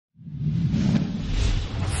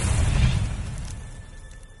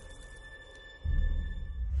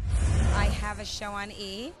a show on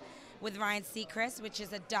E! With Ryan Seacrest, which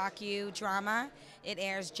is a docudrama. It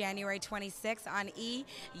airs January 26th on E!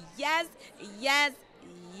 Yes, yes,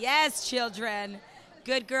 yes, children.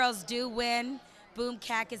 Good girls do win. Boom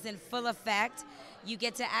Cack is in full effect. You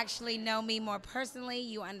get to actually know me more personally.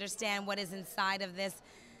 You understand what is inside of this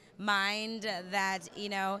mind that, you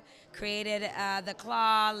know, created The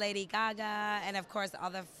Claw, Lady Gaga, and of course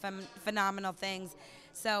all the phenomenal things.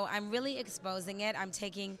 So I'm really exposing it. I'm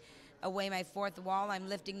taking away my fourth wall. I'm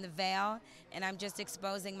lifting the veil, and I'm just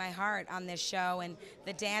exposing my heart on this show. And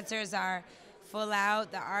the dancers are full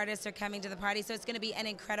out. The artists are coming to the party. So it's going to be an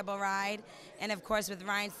incredible ride. And of course, with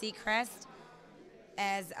Ryan Seacrest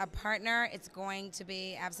as a partner, it's going to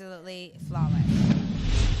be absolutely flawless.